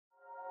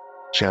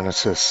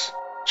Genesis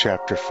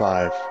chapter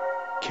 5,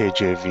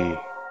 KJV.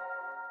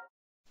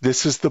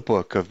 This is the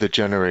book of the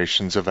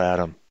generations of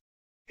Adam.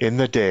 In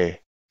the day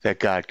that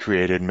God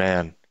created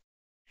man,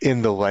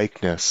 in the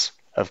likeness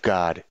of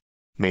God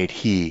made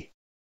he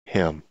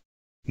him.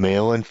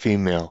 Male and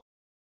female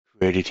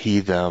created he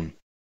them,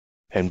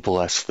 and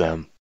blessed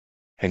them,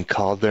 and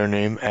called their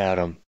name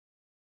Adam,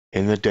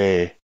 in the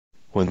day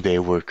when they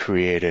were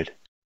created.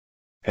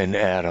 And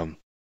Adam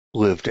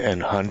lived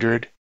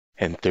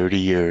 130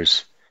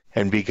 years,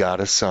 and begot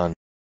a son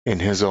in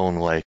his own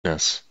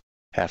likeness,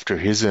 after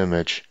his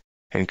image,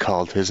 and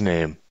called his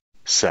name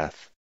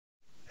Seth.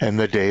 And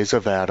the days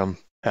of Adam,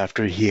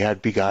 after he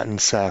had begotten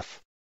Seth,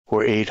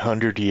 were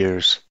 800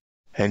 years,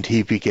 and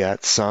he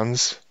begat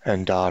sons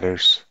and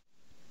daughters.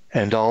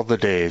 And all the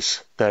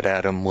days that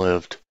Adam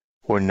lived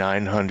were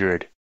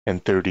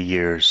 930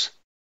 years,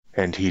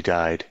 and he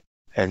died.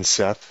 And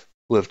Seth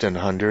lived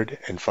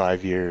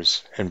 105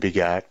 years, and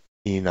begat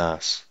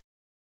Enos.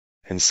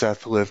 And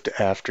Seth lived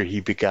after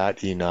he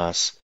begot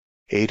Enos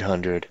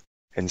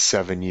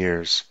 807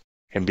 years,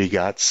 and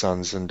begot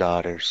sons and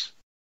daughters.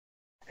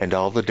 And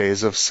all the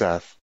days of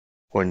Seth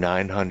were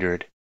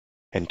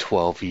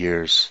 912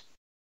 years,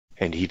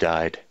 and he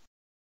died.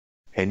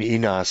 And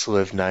Enos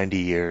lived 90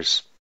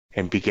 years,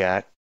 and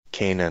begat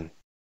Canaan.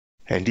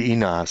 And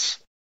Enos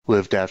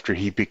lived after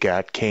he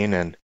begat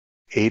Canaan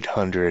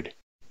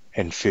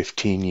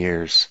 815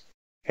 years,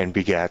 and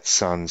begat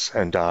sons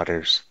and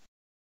daughters.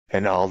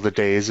 And all the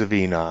days of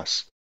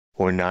Enos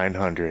were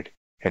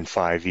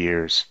 905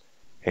 years,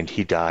 and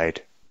he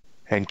died.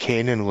 And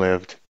Canaan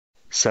lived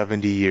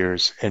 70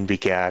 years, and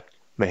begat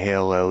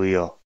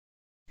Mahalaleel.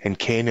 And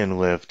Canaan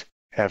lived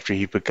after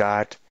he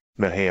begot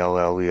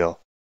Mahalaleel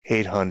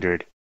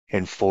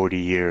 840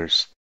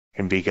 years,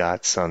 and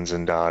begot sons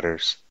and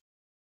daughters.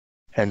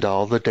 And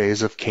all the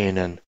days of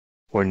Canaan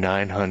were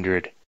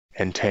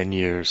 910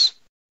 years,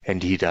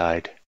 and he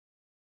died.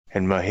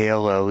 And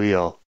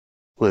Mahalaleel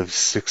lived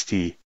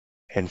 65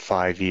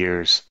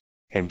 years,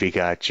 and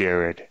begot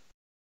Jared.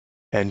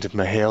 And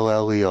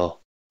Mahalaleel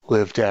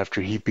lived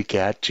after he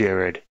begat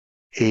Jared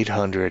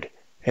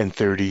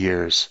 830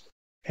 years,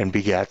 and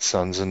begat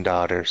sons and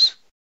daughters.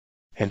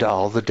 And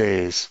all the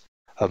days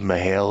of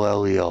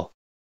Mahalaleel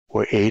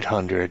were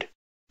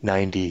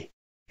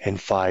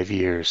 895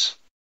 years,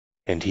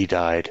 and he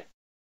died.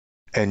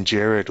 And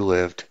Jared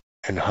lived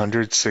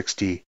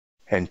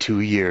 162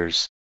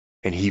 years,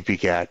 and he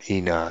begat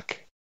Enoch.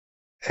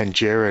 And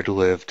Jared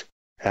lived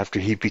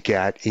after he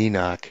begat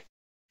Enoch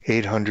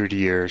 800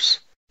 years,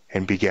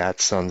 and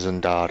begat sons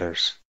and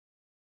daughters.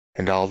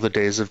 And all the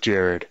days of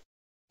Jared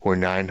were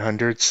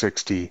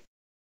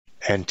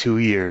 962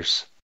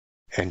 years,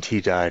 and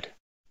he died.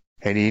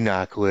 And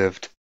Enoch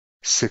lived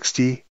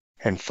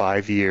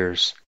 65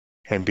 years,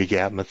 and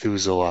begat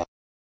Methuselah.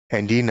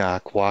 And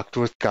Enoch walked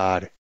with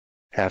God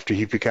after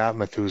he begot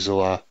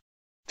Methuselah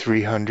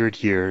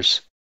 300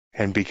 years,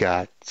 and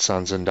begot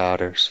sons and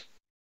daughters.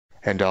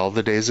 And all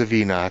the days of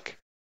Enoch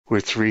were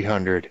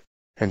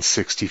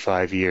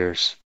 365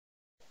 years.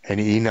 And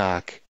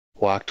Enoch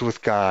walked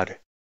with God,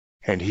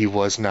 and he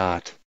was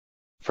not,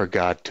 for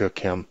God took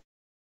him.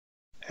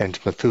 And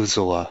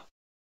Methuselah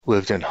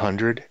lived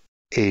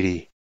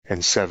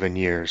 187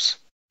 years,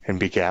 and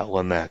begat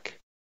Lamech.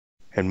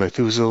 And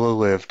Methuselah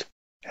lived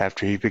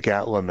after he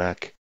begat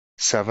Lamech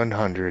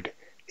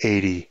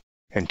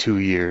 782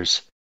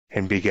 years,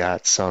 and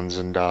begat sons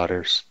and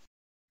daughters.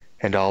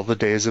 And all the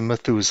days of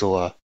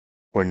Methuselah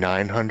were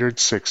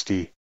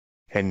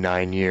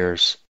 969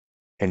 years,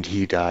 and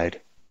he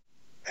died.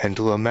 And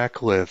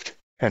Lamech lived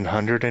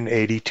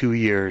 182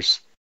 years,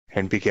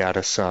 and begat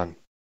a son.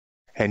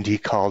 And he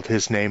called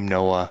his name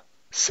Noah,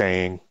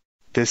 saying,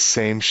 This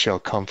same shall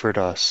comfort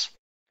us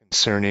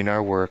concerning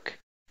our work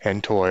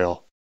and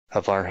toil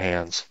of our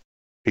hands,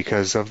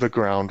 because of the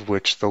ground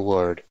which the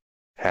Lord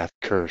hath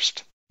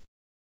cursed.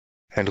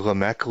 And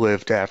Lamech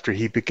lived after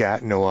he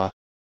begat Noah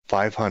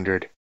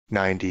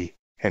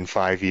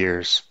 595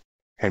 years,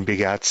 and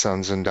begat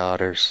sons and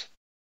daughters.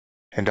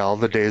 And all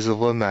the days of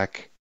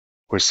Lamech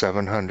were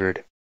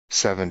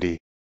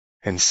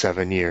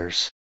 777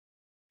 years,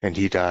 and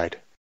he died.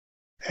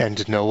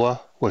 And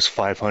Noah was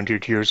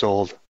 500 years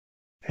old,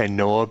 and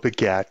Noah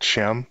begat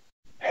Shem,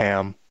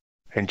 Ham,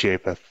 and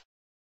Japheth.